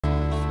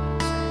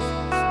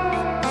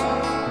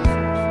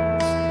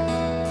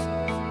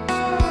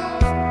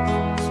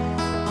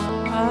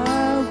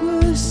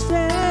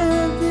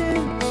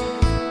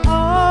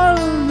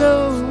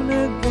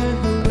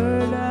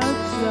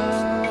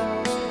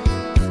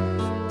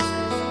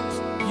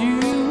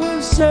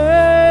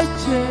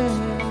searching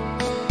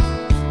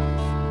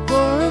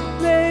for a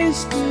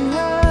place to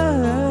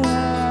hide.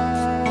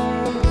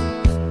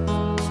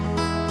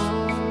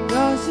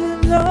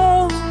 Doesn't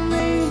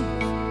lonely,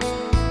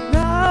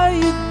 now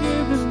you've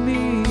given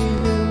me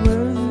the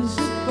words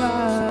to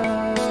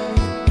survive.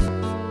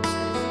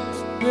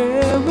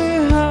 Where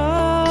we're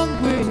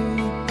hungry,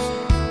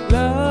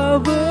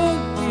 love will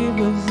give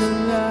us a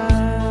life.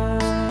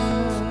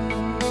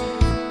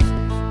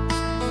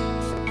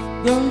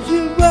 Don't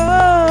you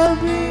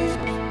worry,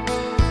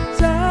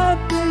 time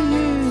for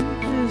you,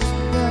 just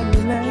gotta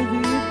let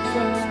it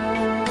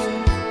cry.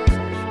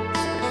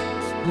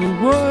 The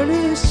world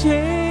is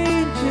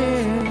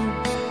changing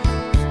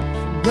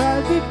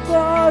right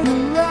before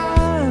your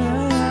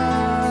eyes.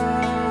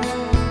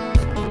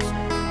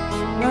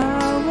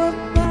 Now I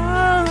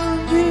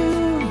found you,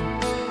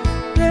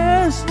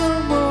 there's no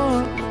more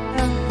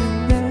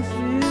emptiness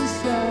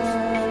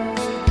inside.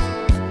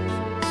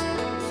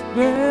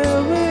 Where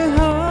we're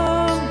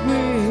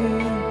hungry,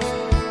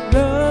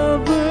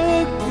 love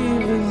will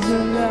give us a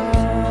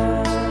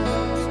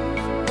life.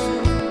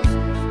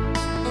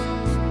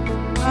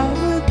 I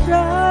will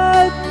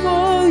die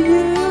for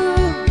you,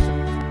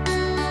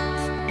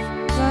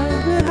 climb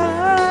the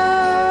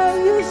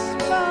highest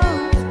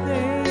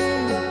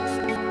mountain.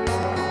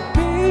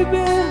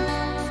 Baby,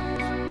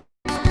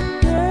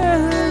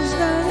 there's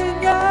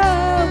nothing I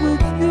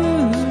would do.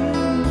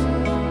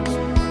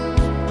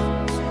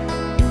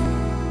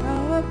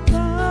 Now I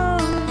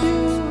found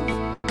you,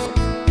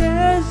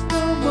 there's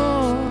no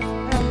more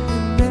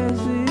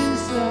emptiness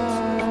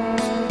inside.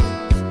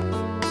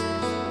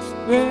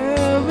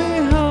 Where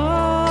we're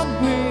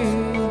hungry,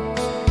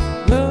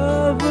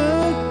 love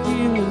will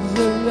give us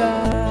a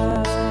life.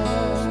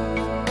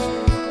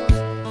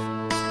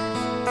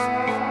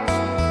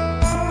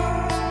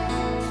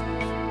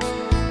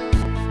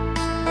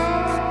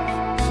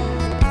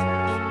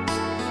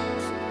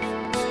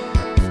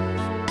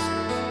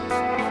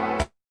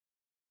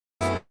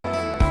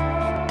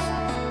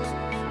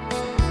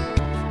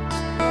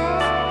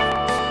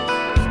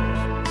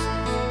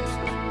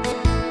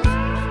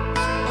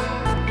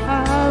 I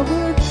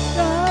would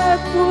die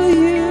for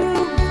you,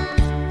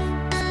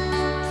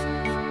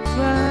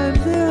 climb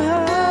the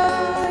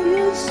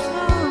highest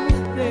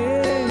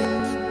mountain.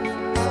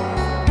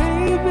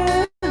 Baby,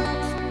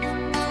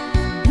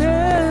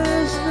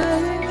 there's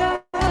nothing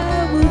I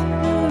would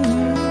do.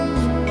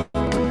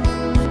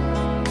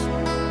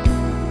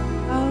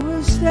 I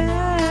was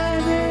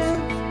standing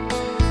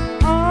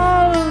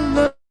all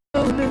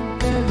alone in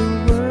every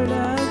word I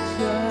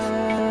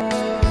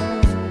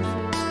tried.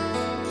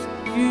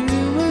 You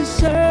were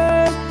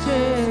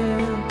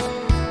searching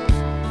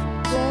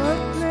for a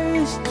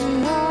place to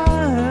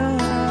hide.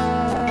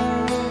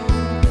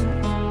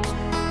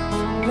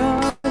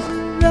 Lost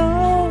and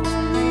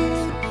lonely,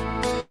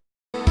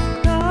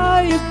 now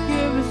you've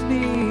given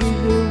me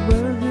the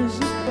world to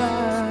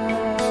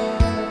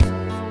survive.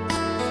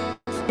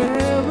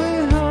 Where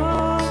we're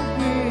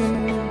hungry,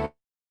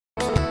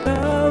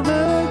 love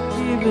will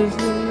give us